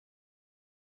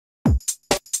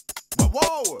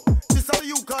whoa. This how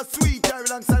you call sweet. I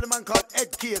alongside a man called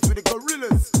Ed Case with the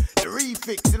Gorillaz. The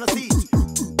Refix in a seat.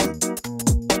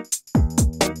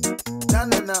 Na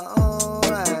na na, oh,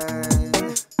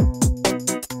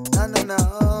 na na na,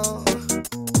 oh.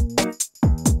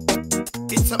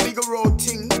 It's a bigger road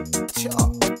thing.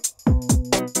 Sure.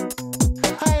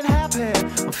 I ain't happy,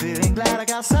 I'm feeling glad I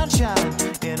got sunshine.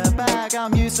 In a bag,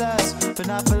 I'm useless, but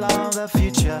not for long, the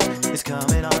future is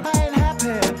coming on. I ain't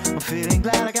happy, I'm feeling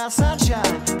glad I got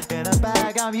sunshine. In a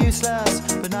bag, I'm useless,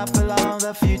 but not for long,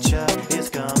 the future is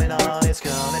coming on. It's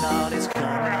coming on, it's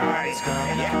coming on, it's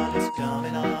coming on, it's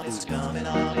coming on, it's coming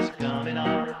on, it's coming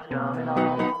on, it's coming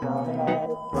on, it's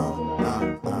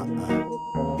coming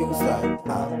on. You say, It's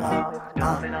coming on,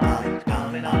 it's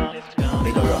coming on, it's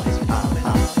coming on, it's coming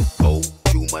on. oh,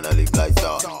 you man, I live like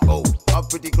star. Oh, I'm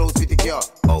pretty close with the car.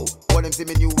 Oh, what them see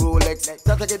me new Rolex.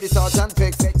 That I get this art and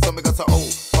fix. So me got so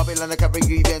Babylon I can bring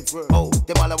ingredients. Oh,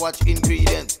 them all I watch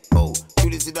ingredients. Oh, you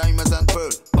this the diamonds and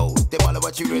pearl. Oh, them all I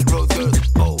watch you red rose girl.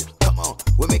 Oh, come on,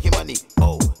 we're making money.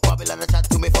 Oh, Babylon I chat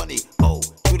to me funny. Oh,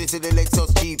 you this the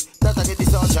Lexus cheap. That I get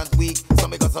this art and weak. So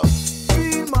me got so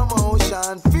feel my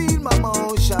motion, feel my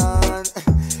motion.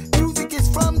 Music is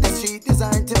from the street,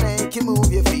 designed to make you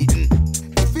move your feet.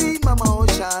 Feel my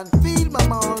motion, feel my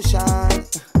motion.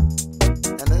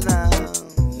 Na na na,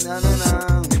 na na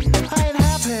na. I ain't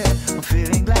happy, I'm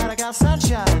feeling glad I got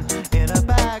sunshine. In a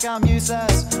bag, I'm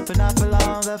useless, but not for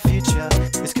long, the future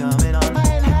is coming on.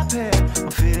 I ain't happy,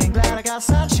 I'm feeling glad I got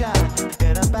sunshine.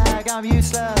 In a bag, I'm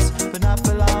useless, but not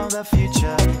for long, the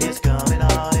future is coming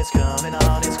on. It's coming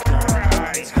on, it's coming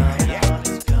on, it's coming on,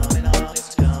 it's coming on,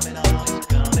 it's coming on, it's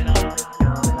coming on, it's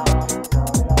coming on.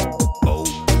 Oh,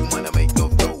 you man I make no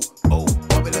dough. Oh,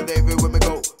 Babylon everywhere me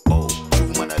go. Oh, you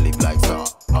man I live like star.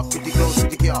 I'm pretty close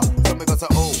with the car. So me got so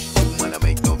you man I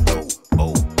make no dough.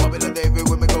 Oh, Babylon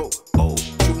everywhere me go. Oh,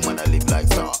 you man I live like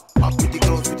star. I'm pretty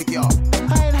close with the car.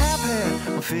 I ain't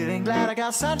happy, I'm feeling glad I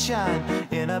got sunshine.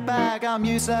 In a bag, I'm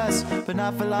useless, but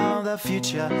not for long, the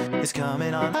future is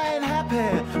coming on. I ain't happy,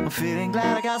 I'm feeling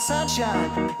glad I got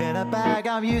sunshine. In a bag,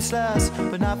 I'm useless,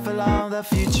 but not for long, the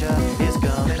future is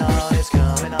coming on. It's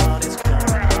coming on, it's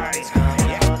coming on, it's coming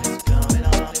on,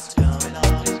 it's coming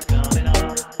on, it's coming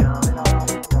on, it's coming on,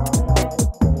 it's coming on,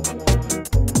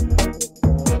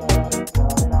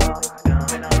 it's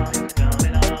coming on, it's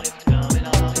coming on, it's coming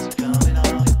on, it's coming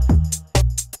on.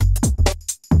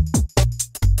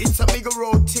 It's a bigger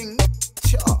road thing.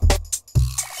 Sure.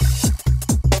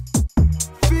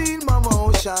 Feel my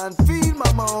motion, feel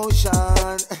my motion.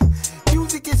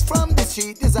 Music is from the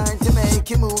street, designed to make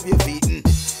you move your feet.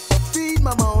 Feel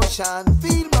my motion,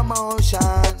 feel my motion.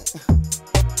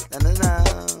 Na na na,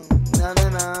 na na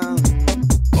na.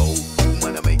 Oh, you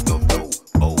man I make no dough.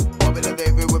 Oh, Babylon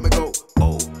everywhere me go.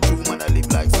 Oh, you man I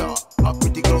live like star. I'm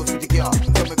pretty close with the car.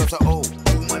 So me got so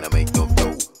you man I make no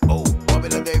dough. Oh,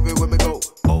 Babylon everywhere me go.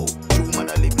 Oh, you man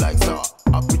I live like star.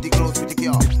 I'm pretty close with the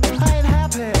car. I ain't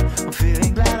happy, I'm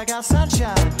feeling glad I got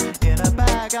sunshine. In a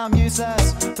bag, I'm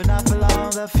useless, but not for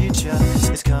long, the future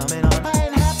is coming on. I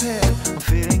ain't happy, I'm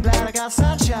feeling glad I got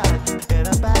sunshine. In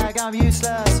a bag, I'm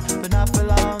useless,